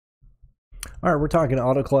All right, we're talking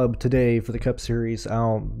Auto Club today for the Cup Series.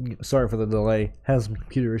 Sorry for the delay. Has some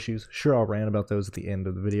computer issues. Sure, I'll rant about those at the end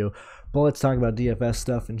of the video. But let's talk about DFS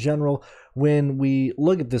stuff in general. When we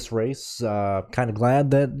look at this race, kind of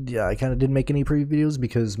glad that I kind of didn't make any preview videos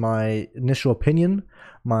because my initial opinion,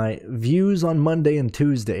 my views on Monday and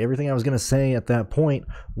Tuesday, everything I was going to say at that point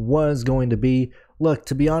was going to be, look,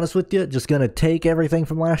 to be honest with you, just going to take everything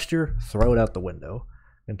from last year, throw it out the window.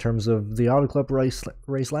 In terms of the Auto Club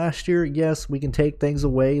race last year, yes, we can take things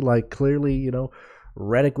away. Like, clearly, you know,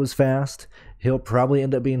 Reddick was fast. He'll probably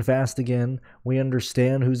end up being fast again. We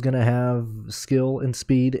understand who's going to have skill and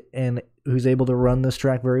speed and who's able to run this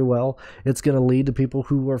track very well. It's going to lead to people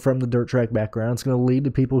who are from the dirt track background. It's going to lead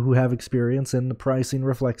to people who have experience, and the pricing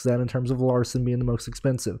reflects that in terms of Larson being the most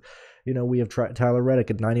expensive. You know, we have Tyler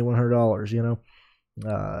Reddick at $9,100, you know.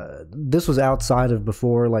 This was outside of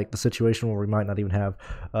before, like, the situation where we might not even have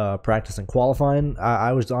practice and qualifying.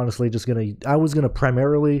 I was honestly just I was gonna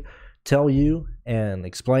primarily tell you and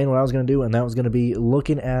explain what I was gonna do, and that was gonna be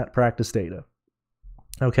looking at practice data,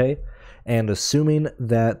 okay, and assuming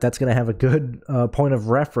that that's gonna have a good point of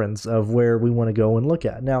reference of where we want to go and look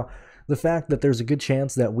at. Now, the fact that there's a good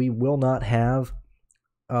chance that we will not have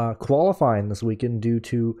qualifying this weekend due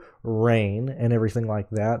to rain and everything like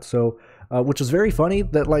that. So, which is very funny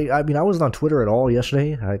that, like, I mean, I wasn't on Twitter at all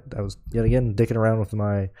yesterday. I was, yet again, dicking around with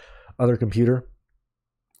my other computer,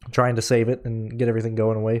 trying to save it and get everything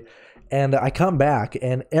going away. And I come back,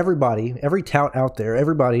 and everybody, every tout out there,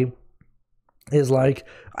 everybody is like,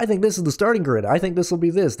 I think this is the starting grid. I think this will be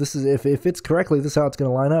this. This is, if it's correctly, this is how it's going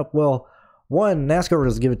to line up. Well, one, NASCAR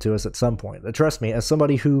will give it to us at some point. Trust me, as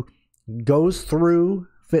somebody who goes through,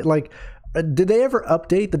 like, did they ever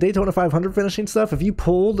update the Daytona 500 finishing stuff? If you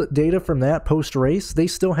pulled data from that post-race, they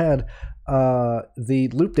still had the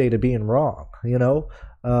loop data being wrong, you know?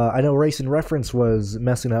 I know Racing Reference was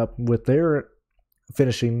messing up with their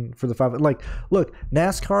finishing for the 500. Like, look,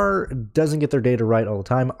 NASCAR doesn't get their data right all the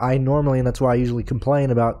time. I normally, and that's why I usually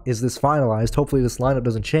complain about, is this finalized? Hopefully this lineup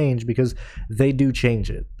doesn't change, because they do change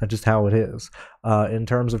it. That's just how it is. In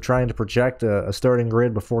terms of trying to project a starting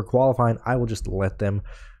grid before qualifying, I will just let them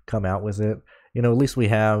come out with it. You know, at least we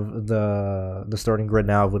have the starting grid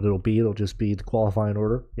now of what it'll be. It'll just be the qualifying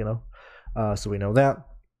order, you know. So we know that.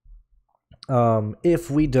 If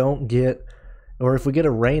we don't get, or if we get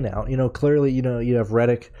a rain out, you know, clearly, you know, you have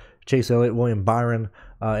Reddick, Chase Elliott, William Byron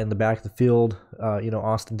in the back of the field, you know,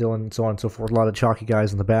 Austin Dillon, and so on and so forth. A lot of chalky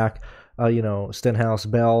guys in the back, you know, Stenhouse,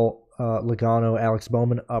 Bell, Logano, Alex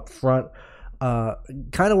Bowman up front.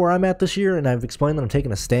 Kind of where I'm at this year, and I've explained that I'm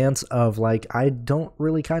taking a stance of, like, I don't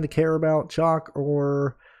really kind of care about chalk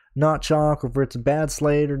or not chalk, or if it's a bad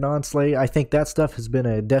slate or non-slate. I think that stuff has been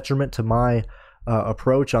a detriment to my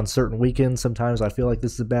approach on certain weekends. Sometimes I feel like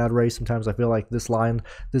this is a bad race. Sometimes I feel like this line,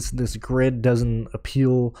 this grid doesn't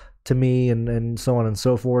appeal to me, and so on and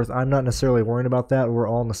so forth. I'm not necessarily worrying about that. We're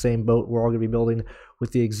all in the same boat. We're all going to be building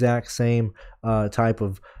with the exact same type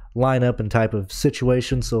of lineup and type of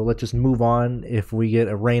situation. So let's just move on. If we get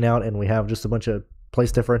a rain out and we have just a bunch of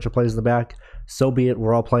place differential plays in the back, so be it.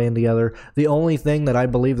 We're all playing together. The only thing that I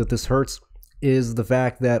believe that this hurts is the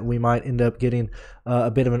fact that we might end up getting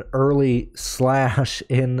a bit of an early slash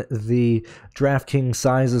in the DraftKings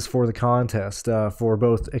sizes for the contest for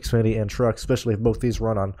both Xfinity and Truck, especially if both these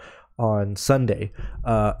run on Sunday.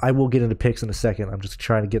 I will get into picks in a second. I'm just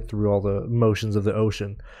trying to get through all the motions of the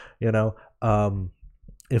ocean, you know.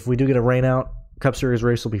 If we do get a rain out, Cup Series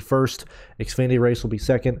race will be first. Xfinity race will be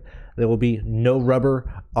second. There will be no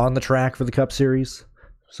rubber on the track for the Cup Series,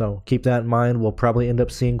 so keep that in mind. We'll probably end up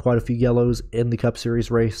seeing quite a few yellows in the Cup Series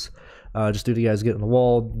race, just due to guys getting the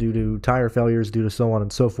wall, due to tire failures, due to so on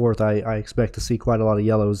and so forth. I expect to see quite a lot of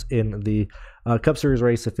yellows in the Cup Series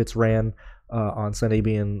race if it's ran on Sunday,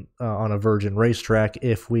 being on a virgin racetrack.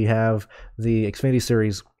 If we have the Xfinity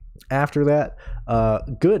Series after that,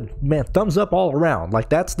 good, man, thumbs up all around. Like,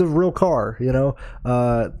 that's the real car, you know.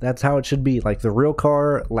 That's how it should be. Like, the real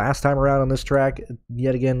car last time around on this track.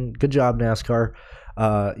 Yet again, good job, NASCAR.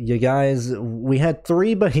 You guys, we had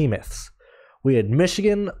three behemoths. We had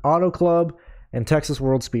Michigan, Auto Club, and Texas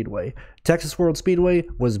World Speedway. Texas World Speedway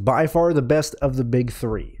was by far the best of the big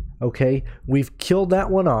three. Okay, we've killed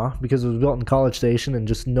that one off because it was built in College Station and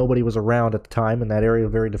just nobody was around at the time in that area, a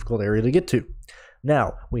very difficult area to get to.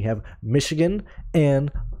 Now, we have Michigan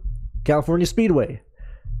and California Speedway.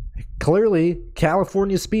 Clearly,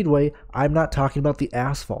 California Speedway, I'm not talking about the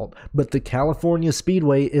asphalt, but the California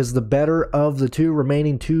Speedway is the better of the two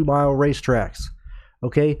remaining 2-mile racetracks.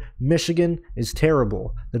 Okay, Michigan is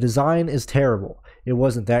terrible. The design is terrible. it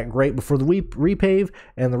wasn't that great before the repave,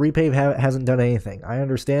 and the repave hasn't done anything. I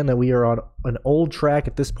understand that we are on an old track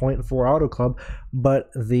at this point for Auto Club,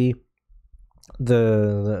 but the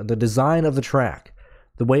design of the track,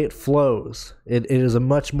 the way it flows, it is a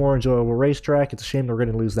much more enjoyable racetrack. It's a shame that we're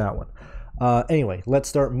going to lose that one. Anyway, let's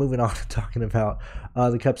start moving on to talking about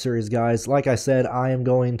the Cup Series, guys. Like I said, I am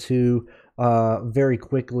going to very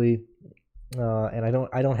quickly, and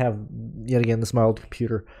I don't have, yet again, this is my old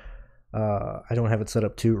computer. I don't have it set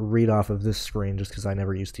up to read off of this screen just because I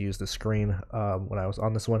never used to use this screen when I was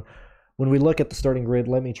on this one. When we look at the starting grid,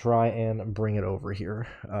 let me try and bring it over here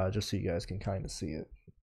just so you guys can kind of see it.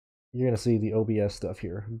 You're going to see the OBS stuff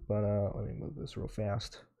here, but let me move this real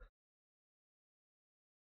fast.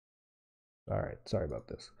 All right, sorry about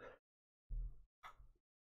this.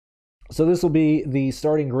 So this will be the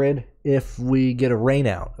starting grid if we get a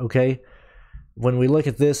rainout, okay? When we look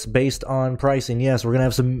at this based on pricing, yes, we're going to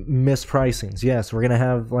have some mispricings. Yes, we're going to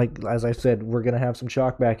have, like, as I said, we're going to have some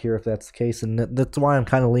chalk back here if that's the case. And that's why I'm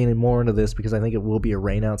kind of leaning more into this, because I think it will be a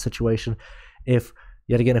rainout situation. If,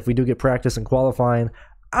 yet again, if we do get practice and qualifying,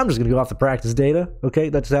 I'm just going to go off the practice data, okay?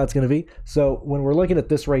 That's how it's going to be. So when we're looking at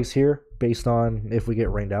this race here, based on if we get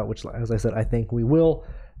rained out, which, as I said, I think we will,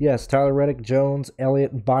 yes, Tyler Reddick, Jones,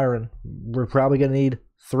 Elliott, and Byron, we're probably going to need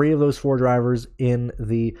 3 of those 4 drivers in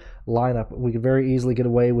the lineup. We could very easily get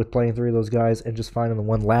away with playing 3 of those guys and just finding the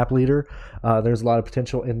 1 lap leader. There's a lot of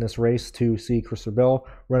potential in this race to see Christopher Bell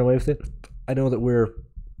run away with it. I know that we're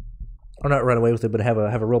not run away with it, but have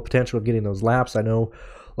a real potential of getting those laps. I know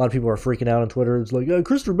a lot of people are freaking out on Twitter. It's like,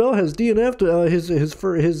 Christopher Bell has DNF'd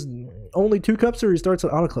his only 2 Cup Series starts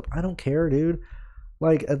at Auto Club. I don't care, dude.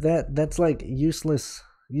 Like that's like useless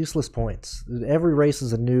points. Every race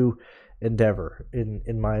is a new endeavor,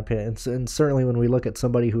 in my opinion, and certainly when we look at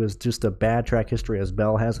somebody who has just a bad track history as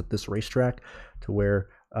Bell has at this racetrack, to where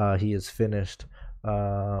he has finished.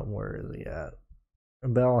 Where is he at?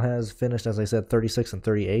 Bell has finished, as I said, 36 and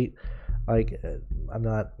 38. Like,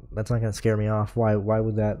 that's not going to scare me off. Why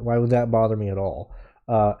would that bother me at all?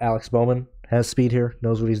 Alex Bowman has speed here,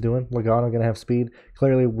 knows what he's doing. Logano going to have speed.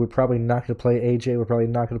 Clearly, we're probably not going to play AJ. We're probably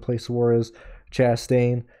not going to play Suarez,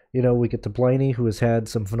 Chastain. You know, we get to Blaney, who has had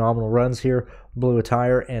some phenomenal runs here, blew a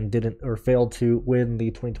tire and failed to win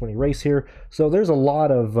the 2020 race here. So there's a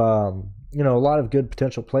lot of, a lot of good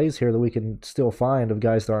potential plays here that we can still find of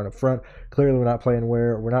guys that aren't up front. Clearly, we're not playing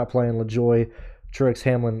Ware. We're not playing LaJoy, Truex,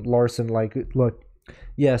 Hamlin, Larson. Like, look,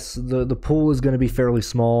 yes, the pool is going to be fairly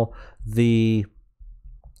small. The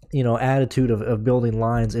attitude of building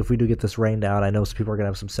lines, if we do get this rained out, I know some people are going to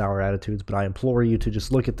have some sour attitudes, but I implore you to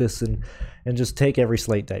just look at this and just take every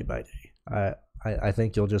slate day by day. I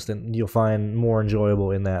think you'll find more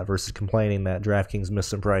enjoyable in that versus complaining that DraftKings missed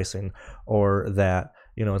some pricing, or that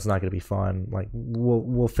it's not going to be fun. Like,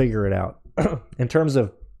 we'll figure it out. In terms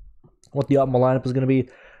of what the optimal lineup is going to be,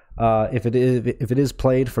 if it is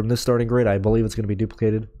played from this starting grid, I believe it's going to be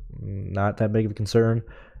duplicated. Not that big of a concern.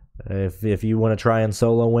 If you want to try and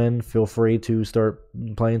solo win, feel free to start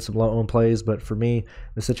playing some low-owned plays. But for me,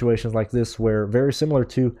 the situations like this, where very similar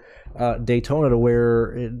to Daytona, to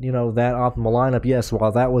where that optimal lineup, yes,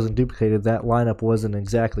 while that wasn't duplicated, that lineup wasn't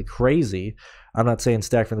exactly crazy. I'm not saying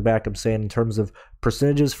stacked from the back. I'm saying in terms of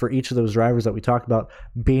percentages for each of those drivers that we talked about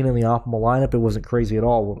being in the optimal lineup, it wasn't crazy at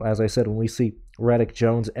all. As I said, when we see Reddick,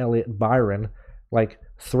 Jones, Elliott, Byron, like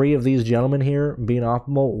 3 of these gentlemen here being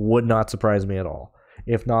optimal would not surprise me at all.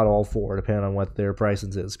 If not all 4, depending on what their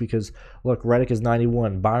pricing is. Because, look, Reddick is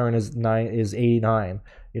 91. Byron is 89.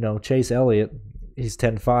 Chase Elliott, he's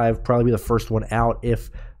 10.5. Probably be the first one out if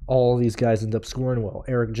all of these guys end up scoring well.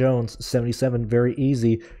 Eric Jones, 77. Very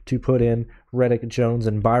easy to put in Reddick, Jones,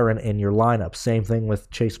 and Byron in your lineup. Same thing with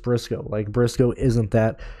Chase Briscoe. Like, Briscoe isn't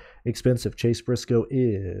that expensive. Chase Briscoe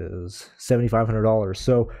is $7,500.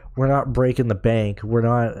 So we're not breaking the bank. We're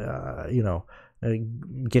not,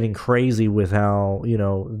 getting crazy with how,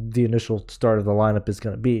 the initial start of the lineup is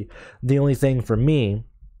going to be. The only thing for me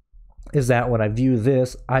is that when I view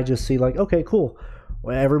this, I just see like, okay, cool.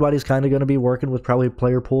 Well, everybody's kind of going to be working with probably a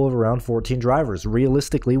player pool of around 14 drivers,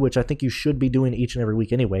 realistically, which I think you should be doing each and every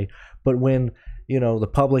week anyway. But when, the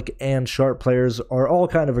public and sharp players are all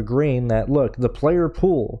kind of agreeing that, look, the player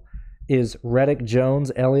pool is Reddick,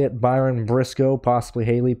 Jones, Elliott, Byron, Briscoe, possibly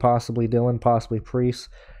Haley, possibly Dillon, possibly Pearce.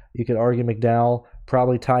 You could argue McDowell,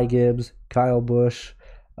 probably Ty Gibbs, Kyle Busch,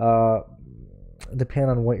 depending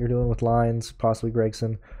on what you're doing with lines, possibly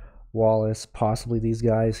Gregson, Wallace, possibly these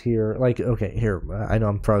guys here. Like, okay, here, I know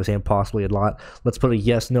I'm probably saying possibly a lot. Let's put a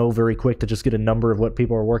yes, no very quick to just get a number of what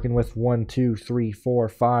people are working with. 1, 2, 3, 4,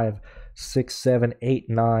 5, 6, 7, 8,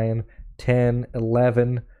 9, 10,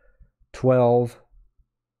 11, 12,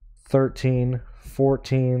 13,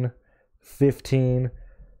 14, 15,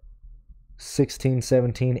 16,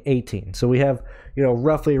 17, 18. So we have,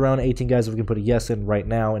 roughly around 18 guys that we can put a yes in right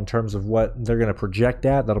now in terms of what they're going to project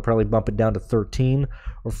at. That'll probably bump it down to 13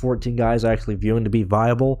 or 14 guys actually viewing to be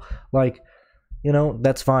viable. Like,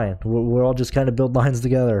 that's fine. We'll all just kind of build lines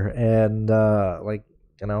together. And,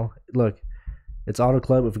 look, it's Auto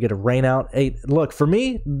Club. If we get a rain out, look, for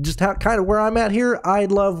me, just kind of where I'm at here, I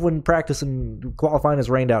love when practice and qualifying is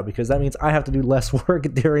rained out, because that means I have to do less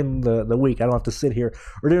work during the week. I don't have to sit here,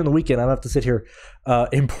 or during the weekend, I don't have to sit here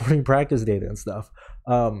importing practice data and stuff.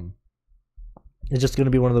 It's just going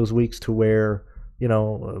to be one of those weeks to where,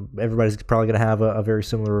 everybody's probably going to have a very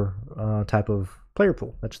similar type of player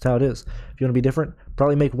pool. That's just how it is. If you want to be different,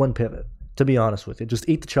 probably make one pivot, to be honest with you. Just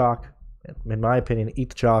eat the chalk. In my opinion, eat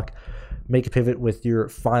the chalk. Make a pivot with your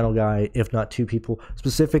final guy, if not two people,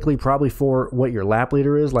 specifically probably for what your lap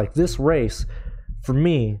leader is. Like, this race, for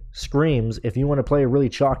me, screams, if you want to play a really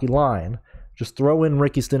chalky line, just throw in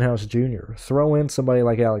Ricky Stenhouse Jr., throw in somebody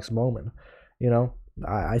like Alex Moman.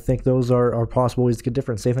 I think those are possible ways to get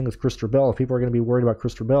different. Same thing with Christopher Bell. If people are going to be worried about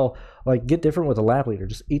Christopher Bell, like, get different with a lap leader.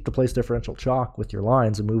 Just eat the place differential chalk with your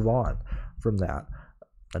lines and move on from that.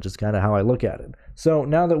 That's just kind of how I look at it. So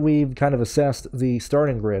now that we've kind of assessed the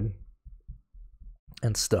starting grid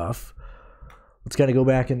and stuff, let's kind of go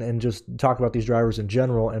back and just talk about these drivers in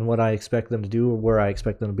general and what I expect them to do, or where I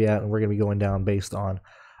expect them to be at. And we're going to be going down based on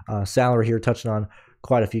salary here, touching on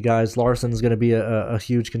quite a few guys. Larson's going to be a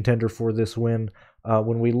huge contender for this win.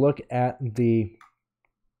 When we look at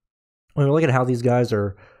how these guys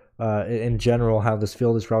are in general, how this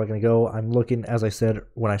field is probably going to go, I'm looking, as I said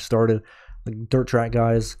when I started, the dirt track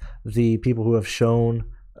guys, the people who have shown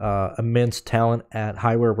immense talent at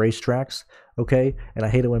highway racetracks, okay? And I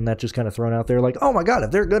hate it when that's just kind of thrown out there, like, oh my God, if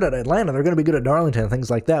they're good at Atlanta, they're going to be good at Darlington, things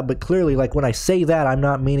like that. But clearly, like, when I say that, I'm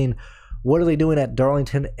not meaning what are they doing at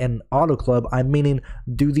Darlington and Auto Club. I'm meaning,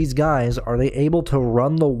 do these guys, are they able to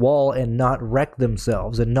run the wall and not wreck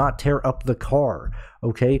themselves and not tear up the car,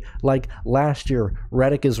 okay? Like last year,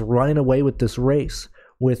 Reddick is running away with this race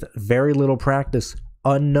with very little practice,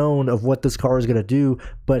 unknown of what this car is going to do,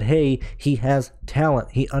 but hey, he has talent.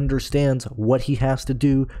 He understands what he has to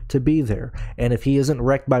do to be there. And if he isn't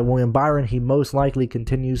wrecked by William Byron, he most likely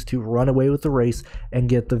continues to run away with the race and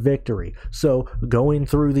get the victory. So going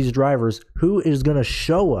through these drivers, who is going to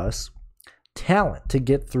show us talent to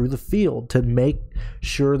get through the field to make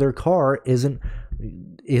sure their car isn't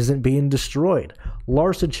being destroyed?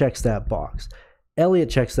 Larson checks that box. Elliott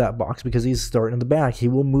checks that box because he's starting in the back. He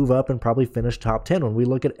will move up and probably finish top 10. When we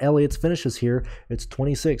look at Elliott's finishes here, it's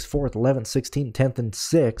 26th, 4th, 11th, 16th, 10th, and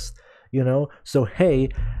 6th. So hey,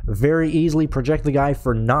 very easily project the guy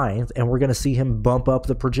for 9th, and we're going to see him bump up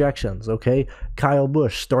the projections, okay? Kyle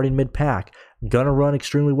Busch starting mid-pack, gonna run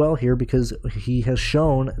extremely well here because he has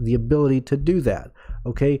shown the ability to do that,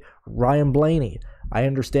 okay? Ryan Blaney, I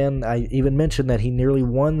understand, I even mentioned that he nearly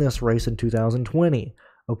won this race in 2020,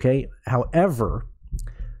 okay? However,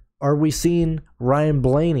 are we seeing Ryan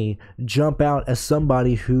Blaney jump out as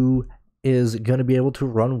somebody who is going to be able to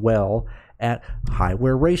run well at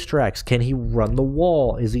highway racetracks? Can he run the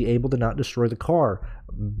wall? Is he able to not destroy the car?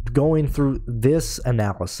 Going through this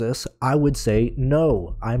analysis, I would say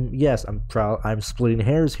no. I'm splitting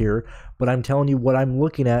hairs here, but I'm telling you what I'm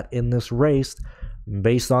looking at in this race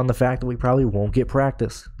based on the fact that we probably won't get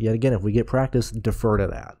practice. Yet again, if we get practice, defer to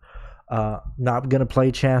that. Not going to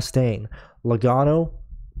play Chastain. Logano,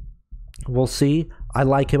 we'll see. I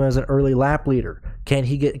like him as an early lap leader. Can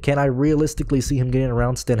I realistically see him getting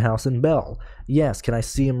around Stenhouse and Bell? Yes. Can I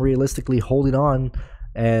see him realistically holding on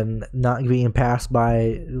and not being passed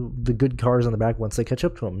by the good cars on the back once they catch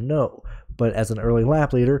up to him? No. But as an early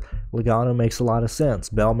lap leader, Logano makes a lot of sense.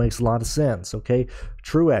 Bell makes a lot of sense, okay?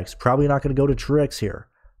 Truex, probably not going to go to Truex here.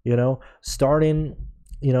 Starting,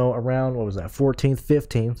 around, 14th,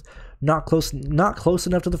 15th, not close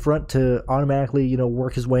enough to the front to automatically,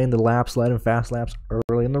 work his way into laps, led and fast laps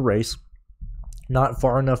early in the race. Not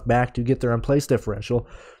far enough back to get there on place differential.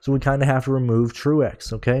 So we kind of have to remove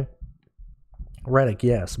Truex, okay? Reddick,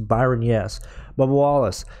 yes. Byron, yes. Bubba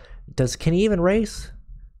Wallace, can he even race?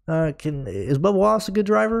 Is Bubba Wallace a good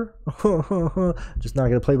driver? Just not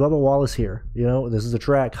going to play Bubba Wallace here. This is a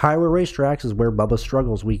track. Highway racetracks is where Bubba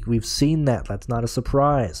struggles. We've seen that. That's not a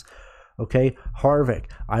surprise. Okay,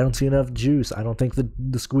 Harvick, I don't see enough juice. I don't think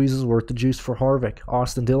the squeeze is worth the juice for Harvick.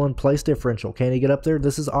 Austin Dillon, place differential. Can he get up there?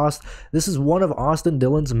 This is one of Austin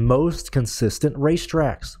Dillon's most consistent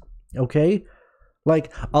racetracks. Okay?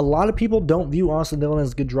 Like, a lot of people don't view Austin Dillon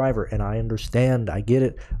as a good driver, and I understand. I get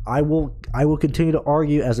it. I will continue to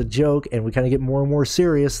argue as a joke, and we kind of get more and more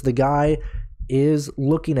serious. The guy is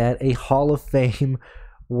looking at a Hall of Fame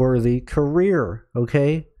worthy career,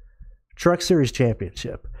 okay? Truck Series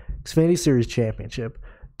Championship, Xfinity Series Championship,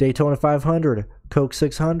 Daytona 500, Coke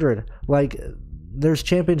 600. Like, there's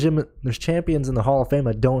champions in the Hall of Fame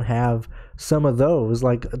that don't have some of those.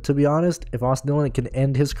 Like, to be honest, if Austin Dillon can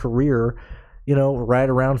end his career, you know, right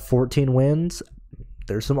around 14 wins,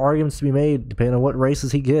 there's some arguments to be made depending on what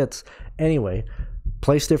races he gets. Anyway,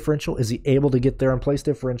 place differential. Is he able to get there on place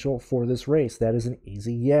differential for this race? That is an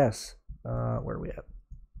easy yes. Where are we at?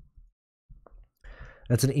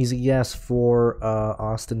 That's an easy yes for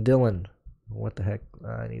Austin Dillon. What the heck?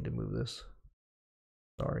 I need to move this.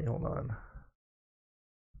 Sorry, hold on.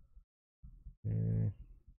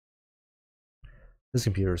 This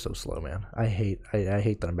computer is so slow, man. I hate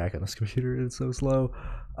that I'm back on this computer. It's so slow.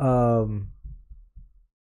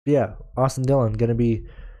 Yeah, Austin Dillon gonna be.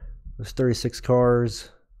 There's 36 cars.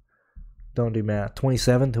 Don't do math.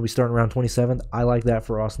 27. He'll be starting around 27th. I like that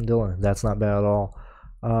for Austin Dillon. That's not bad at all.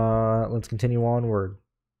 Let's continue onward.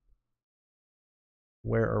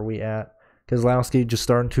 Where are we at? Keselowski just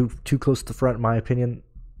starting too close to the front, in my opinion.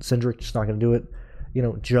 Cindric just not going to do it. You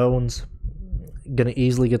know, Jones going to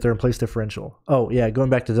easily get there in place differential. Oh, yeah, going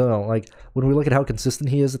back to Dillon, like, when we look at how consistent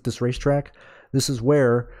he is at this racetrack, this is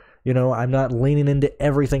where, you know, I'm not leaning into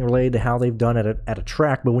everything related to how they've done it at a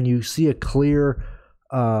track, but when you see a clear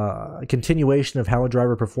continuation of how a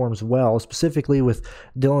driver performs well, specifically with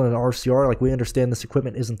Dillon and RCR, like, we understand this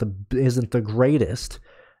equipment isn't the greatest,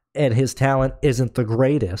 and his talent isn't the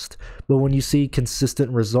greatest, but when you see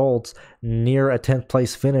consistent results near a 10th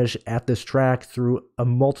place finish at this track through a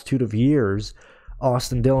multitude of years,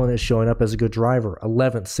 Austin Dillon is showing up as a good driver.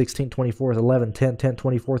 11th, 16th, 24th, 11th, 10th, 10th,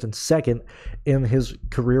 24th, and 2nd in his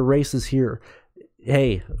career races here.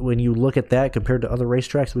 Hey, when you look at that compared to other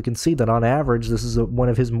racetracks, we can see that on average, this is one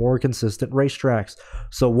of his more consistent racetracks.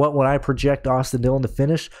 So what would I project Austin Dillon to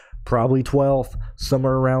finish? Probably 12th,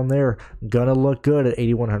 somewhere around there. Gonna look good at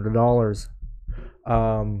 $8,100.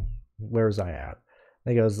 Where's I at? I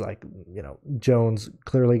think I was like, you know, Jones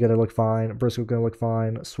clearly going to look fine. Briscoe going to look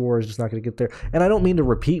fine. Suarez just not going to get there. And I don't mean to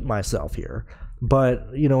repeat myself here, but,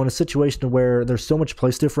 you know, in a situation where there's so much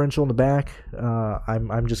place differential in the back,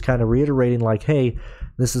 I'm just kind of reiterating, like, hey,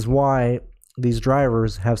 this is why these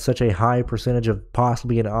drivers have such a high percentage of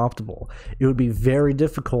possibly being optimal. It would be very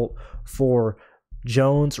difficult for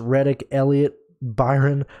Jones, Reddick, Elliott,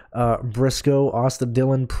 Byron, Briscoe, Austin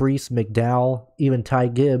Dillon, Pearce, McDowell, even Ty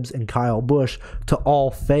Gibbs, and Kyle Busch to all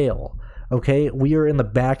fail. Okay, we are in the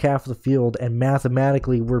back half of the field, and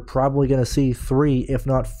mathematically, we're probably going to see 3, if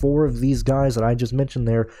not 4 of these guys that I just mentioned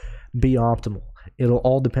there be optimal. It'll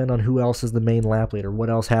all depend on who else is the main lap leader, what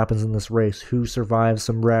else happens in this race, who survives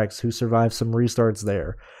some wrecks, who survives some restarts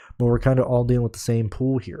there. But we're kind of all dealing with the same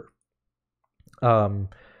pool here.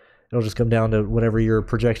 It'll just come down to whatever your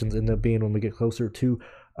projections end up being when we get closer to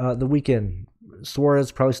the weekend.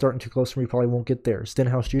 Suarez probably starting too close for me, probably won't get there.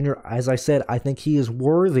 Stenhouse Jr., as I said, I think he is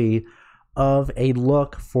worthy of a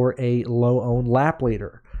look for a low-owned lap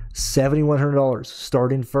leader. $7,100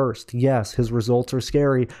 starting first. Yes, his results are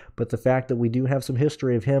scary, but the fact that we do have some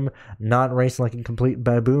history of him not racing like a complete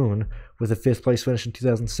baboon with a 5th place finish in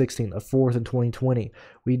 2016, a 4th in 2020.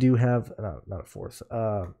 We do have, not a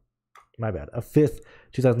 4th, my bad, a 5th,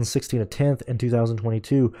 2016, a 10th, and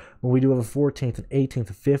 2022, when we do have a 14th, an 18th,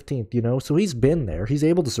 a 15th, you know, so he's been there. He's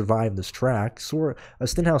able to survive this track. So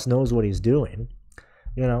Stenhouse knows what he's doing,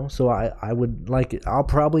 you know, so I would like, I'll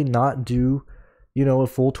probably not do, you know, a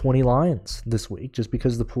full 20 lines this week just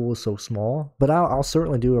because the pool is so small, but I'll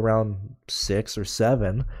certainly do around 6 or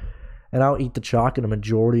 7, and I'll eat the chalk in a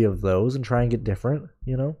majority of those and try and get different,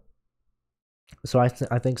 you know. So I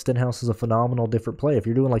think Stenhouse is a phenomenal different play. If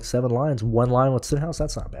you're doing like 7 lines, 1 line with Stenhouse,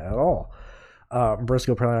 that's not bad at all.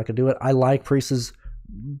 Briscoe probably not gonna do it. I like Pearce's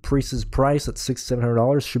price at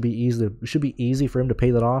 $600-700. Should be easy for him to pay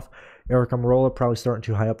that off. Eric Almirola probably starting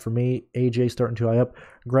too high up for me. AJ starting too high up.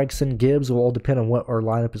 Gregson, Gibbs will all depend on what our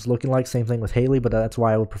lineup is looking like. Same thing with Haley, but that's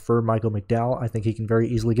why I would prefer Michael McDowell. I think he can very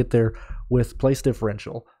easily get there with place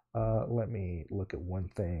differential. Let me look at one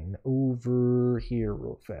thing over here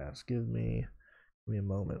real fast. Give me a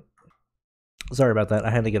moment. Sorry about that.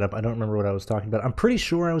 I had to get up. I don't remember what I was talking about. I'm pretty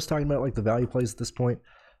sure I was talking about like the value plays at this point,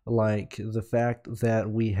 like the fact that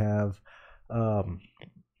we have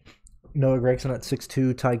Noah Gragson at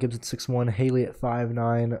 6'2", Ty Gibbs at 6'1", Haley at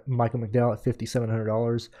 5'9", Michael McDowell at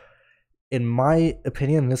 $5,700. In my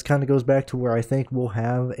opinion, this kind of goes back to where I think we'll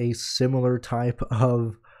have a similar type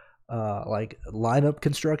of like lineup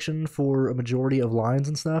construction for a majority of lines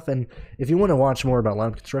and stuff. And if you want to watch more about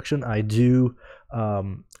lineup construction, I do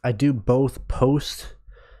both post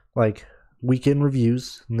like weekend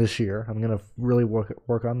reviews this year. I'm going to really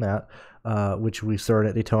work on that, which we started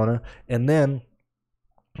at Daytona. And then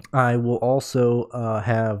I will also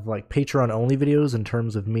have like Patreon only videos in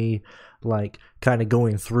terms of me like kind of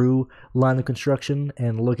going through lineup construction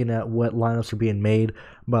and looking at what lineups are being made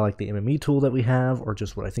by like the MME tool that we have, or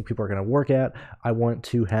just what I think people are going to work at. I want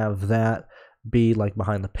to have that be like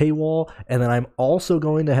behind the paywall. And then I'm also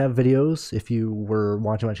going to have videos, if you were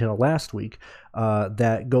watching my channel last week,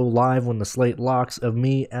 that go live when the slate locks, of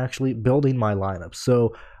me actually building my lineup.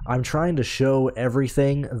 So I'm trying to show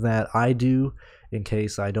everything that I do in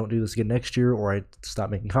case I don't do this again next year, or I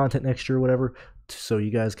stop making content next year or whatever, so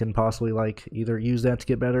you guys can possibly like either use that to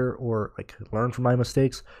get better or like learn from my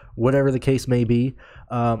mistakes, whatever the case may be.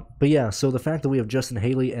 But yeah, so the fact that we have Justin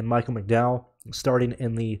Haley and Michael McDowell starting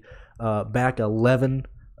in the back 11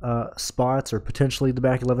 spots, or potentially the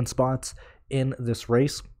back 11 spots in this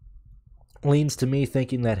race, leans to me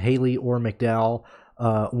thinking that Haley or McDowell,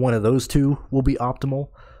 one of those two, will be optimal.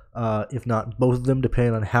 If not both of them,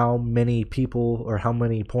 depending on how many people or how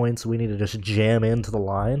many points we need to just jam into the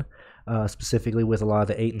line, specifically with a lot of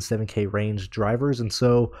the 8 and 7K range drivers. And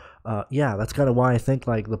so, yeah, that's kind of why I think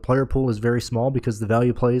like the player pool is very small, because the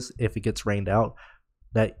value plays, if it gets rained out,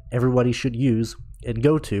 that everybody should use and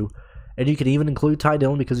go to. And you can even include Ty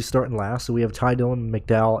Dillon because he's starting last. So we have Ty Dillon,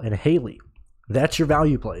 McDowell, and Haley. That's your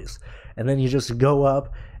value plays. And then you just go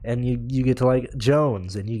up and you get to like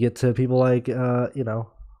Jones, and you get to people like,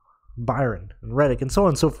 Byron and Reddick and so on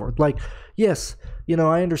and so forth. Like, yes,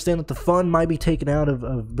 I understand that the fun might be taken out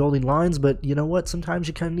of building lines, but you know what? Sometimes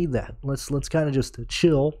you kind of need that. Let's kind of just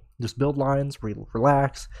chill, just build lines,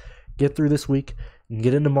 relax, get through this week, and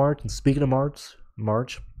get into March. And speaking of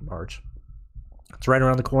March, it's right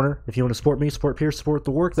around the corner. If you want to support me, support Pearce, support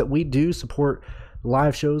the work that we do, support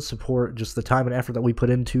live shows, support just the time and effort that we put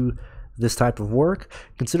into this type of work,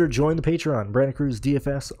 consider joining the Patreon,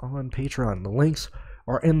 BrandonCruzDFS on Patreon. The links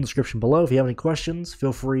are in the description below. If you have any questions,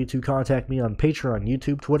 feel free to contact me on Patreon,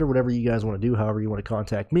 YouTube, Twitter, whatever you guys want to do, however you want to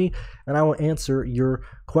contact me, and I will answer your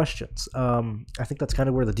questions. I think that's kind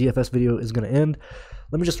of where the DFS video is going to end.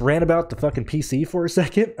 Let me just rant about the fucking PC for a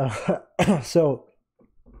second.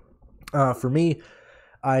 For me,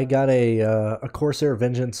 I got a Corsair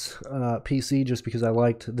Vengeance PC just because I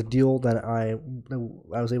liked the deal that I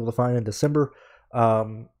was able to find in December.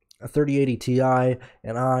 A 3080 Ti, an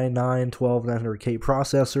i9 12900K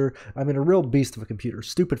processor. I mean, a real beast of a computer.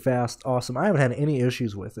 Stupid fast, awesome. I haven't had any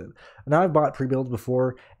issues with it. Now, I've bought pre-builds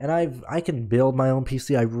before, and I can build my own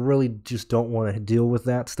PC. I really just don't want to deal with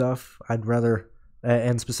that stuff. I'd rather,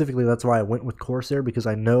 and specifically that's why I went with Corsair, because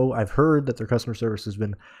I've heard that their customer service has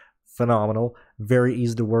been phenomenal, very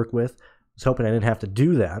easy to work with. I was hoping I didn't have to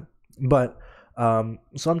do that. But,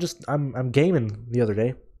 so I'm gaming the other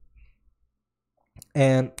day,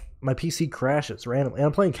 and my PC crashes randomly, and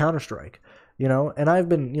I'm playing Counter-Strike, and I've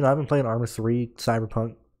been playing Arma 3,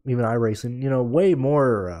 Cyberpunk, even iRacing, way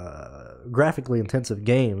more graphically intensive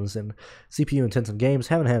games and CPU intensive games.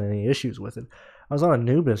 Haven't had any issues with it. I was on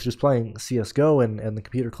Anubis just playing CSGO, and the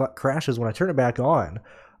computer crashes. When I turn it back on,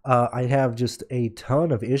 I have just a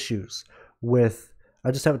ton of issues with,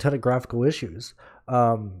 I just have a ton of graphical issues.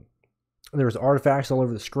 There's artifacts all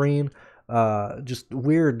over the screen. Just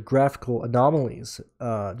weird graphical anomalies,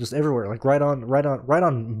 just everywhere, like right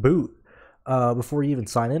on boot. Before you even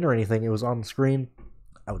sign in or anything, it was on the screen.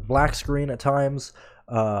 I would black screen at times,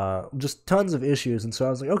 just tons of issues. And so I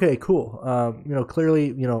was like, okay, cool.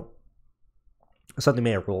 Clearly, something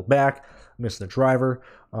may have rolled back, missing the driver.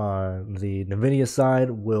 The NVIDIA side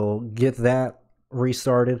will get that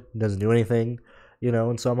restarted. Doesn't do anything,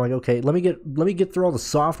 and so I'm like, okay, let me get through all the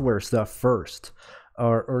software stuff first.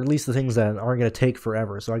 Or at least the things that aren't going to take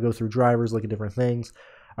forever. So I go through drivers, look at different things.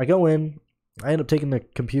 I go in, I end up taking the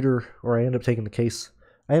computer, or I end up taking the case.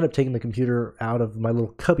 I end up taking the computer out of my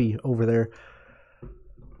little cubby over there.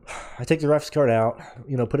 I take the graphics card out,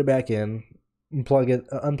 put it back in,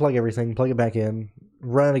 unplug everything, plug it back in,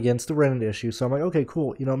 run it again, still run into issues. So I'm like, okay,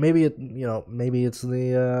 cool. Maybe it's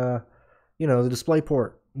the, the display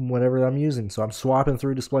port, whatever I'm using. So I'm swapping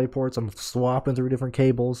through display ports. I'm swapping through different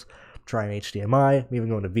cables. Trying HDMI, I'm even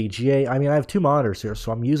going to VGA. I mean, I have two monitors here,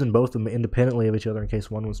 so I'm using both of them independently of each other in case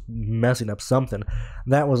one was messing up something.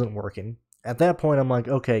 That wasn't working. At that point, I'm like,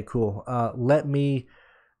 okay, cool. Let me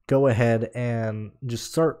go ahead and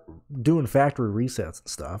just start doing factory resets and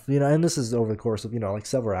stuff. And this is over the course of, like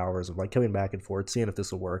several hours of like coming back and forth, seeing if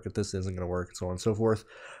this will work, if this isn't going to work, and so on and so forth.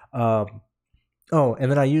 And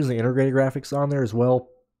then I use the integrated graphics on there as well.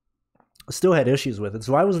 Still had issues with it,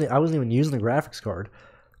 so I wasn't even using the graphics card.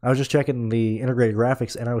 I was just checking the integrated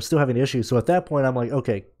graphics, and I was still having issues. So at that point, I'm like,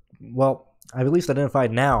 okay, well, I've at least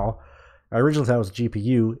identified now I originally thought it was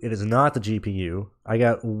GPU. It is not the GPU. I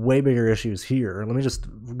got way bigger issues here. Let me just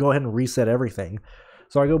go ahead and reset everything.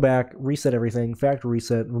 So I go back, reset everything, factory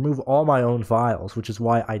reset, remove all my own files, which is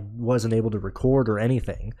why I wasn't able to record or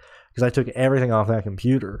anything, because I took everything off that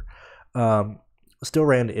computer. Still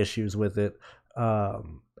ran into issues with it.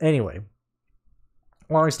 Anyway,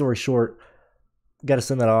 long story short, got to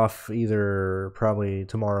send that off either probably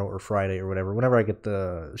tomorrow or Friday or whatever, whenever I get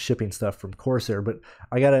the shipping stuff from Corsair. But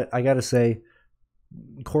I gotta say,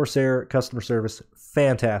 Corsair customer service,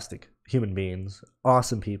 fantastic human beings,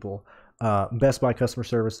 awesome people. Best Buy customer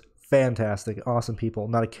service, fantastic, awesome people.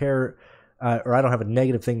 Not a care, or I don't have a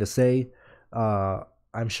negative thing to say.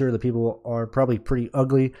 I'm sure the people are probably pretty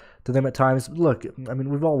ugly to them at times. Look, I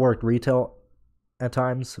mean, we've all worked retail at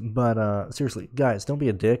times, but seriously, guys, don't be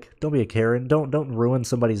a dick. Don't be a Karen. Don't ruin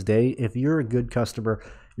somebody's day. If you're a good customer,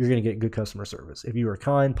 you're gonna get good customer service. If you are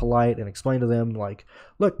kind, polite, and explain to them like,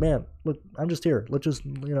 look, man, look, I'm just here. Let's just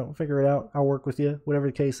figure it out. I'll work with you, whatever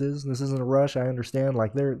the case is. This isn't a rush. I understand.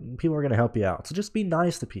 Like, people are gonna help you out. So just be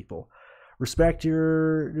nice to people. Respect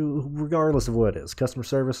regardless of what it is. Customer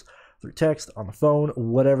service through text, on the phone,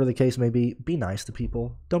 whatever the case may be. Be nice to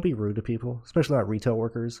people. Don't be rude to people, especially not retail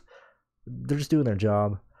workers. They're just doing their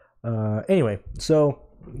job. Anyway, so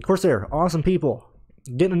Corsair, awesome people.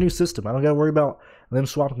 Getting a new system. I don't got to worry about them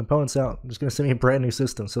swapping components out. I'm just going to send me a brand new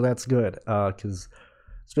system, so that's good. Because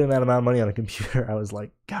spending that amount of money on a computer, I was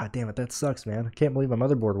like, God damn it, that sucks, man. I can't believe my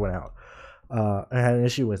motherboard went out. I had an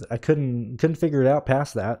issue with it. I couldn't figure it out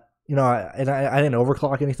past that. I didn't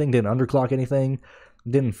overclock anything, didn't underclock anything,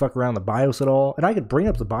 didn't fuck around the BIOS at all. And I could bring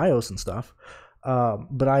up the BIOS and stuff.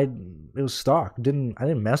 But it was stock. I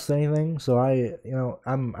didn't mess with anything. So I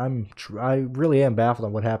really am baffled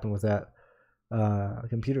on what happened with that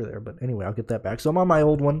computer there. But anyway, I'll get that back. So I'm on my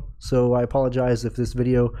old one. So I apologize if this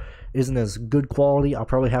video isn't as good quality. I'll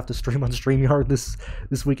probably have to stream on StreamYard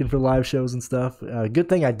this weekend for live shows and stuff. Good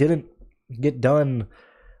thing I didn't get done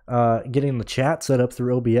getting the chat set up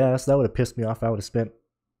through OBS. That would have pissed me off. I would have spent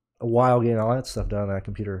a while getting all that stuff done. That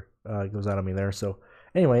computer goes out on me there. So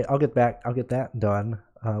anyway, I'll get that done,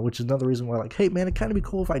 which is another reason why, like, hey man, it'd kind of be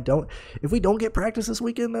cool if we don't get practice this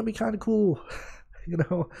weekend. That'd be kind of cool.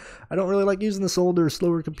 I don't really like using this older,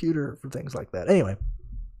 slower computer for things like that. Anyway,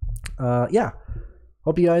 yeah,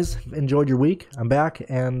 hope you guys enjoyed your week. I'm back,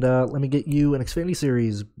 and let me get you an Xfinity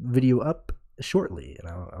Series video up shortly, and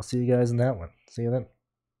I'll see you guys in that one. See you then.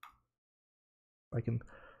 I can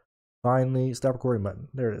find the stop recording button.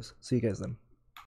 There it is. See you guys then.